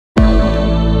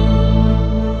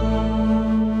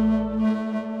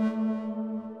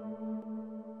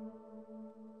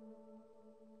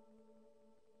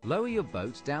Lower your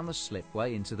boat down the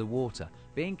slipway into the water,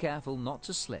 being careful not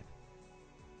to slip,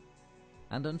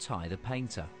 and untie the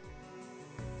painter.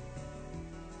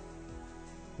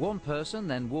 One person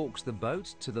then walks the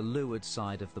boat to the leeward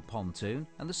side of the pontoon,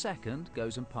 and the second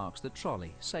goes and parks the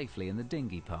trolley safely in the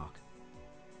dinghy park.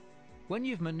 When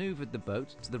you've manoeuvred the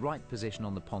boat to the right position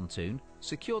on the pontoon,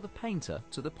 secure the painter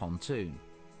to the pontoon.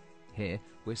 Here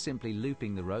we're simply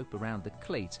looping the rope around the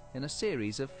cleat in a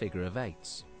series of figure of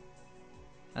eights.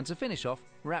 And to finish off,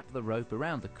 wrap the rope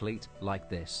around the cleat like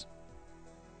this.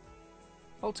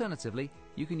 Alternatively,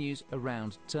 you can use a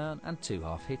round turn and 2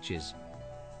 half hitches.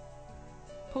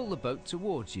 Pull the boat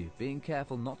towards you, being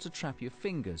careful not to trap your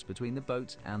fingers between the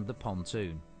boat and the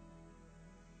pontoon.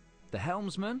 The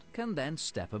helmsman can then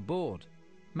step aboard.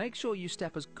 Make sure you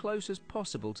step as close as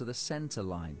possible to the centre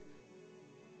line.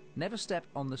 Never step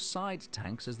on the side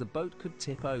tanks as the boat could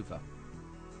tip over.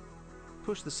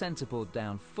 Push the centreboard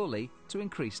down fully to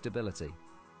increase stability.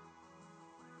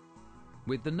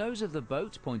 With the nose of the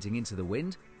boat pointing into the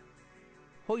wind,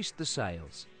 hoist the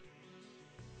sails.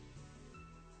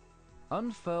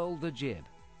 Unfurl the jib,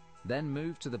 then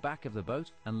move to the back of the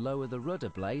boat and lower the rudder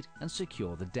blade and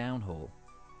secure the downhaul.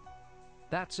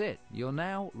 That's it, you're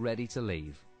now ready to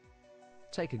leave.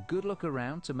 Take a good look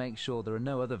around to make sure there are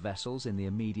no other vessels in the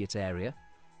immediate area.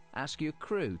 Ask your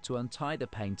crew to untie the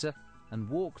painter and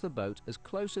walk the boat as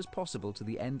close as possible to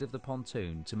the end of the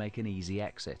pontoon to make an easy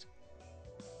exit.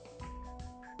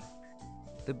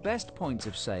 The best point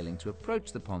of sailing to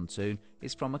approach the pontoon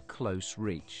is from a close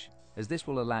reach, as this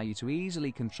will allow you to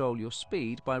easily control your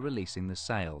speed by releasing the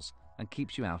sails and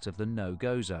keeps you out of the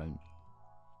no-go zone.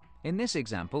 In this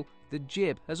example, the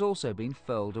jib has also been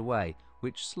furled away,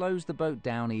 which slows the boat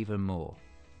down even more.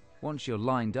 Once you're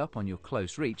lined up on your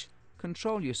close reach,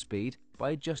 control your speed by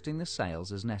adjusting the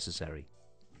sails as necessary.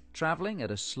 Travelling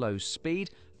at a slow speed,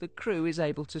 the crew is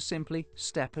able to simply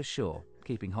step ashore,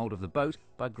 keeping hold of the boat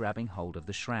by grabbing hold of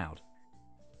the shroud.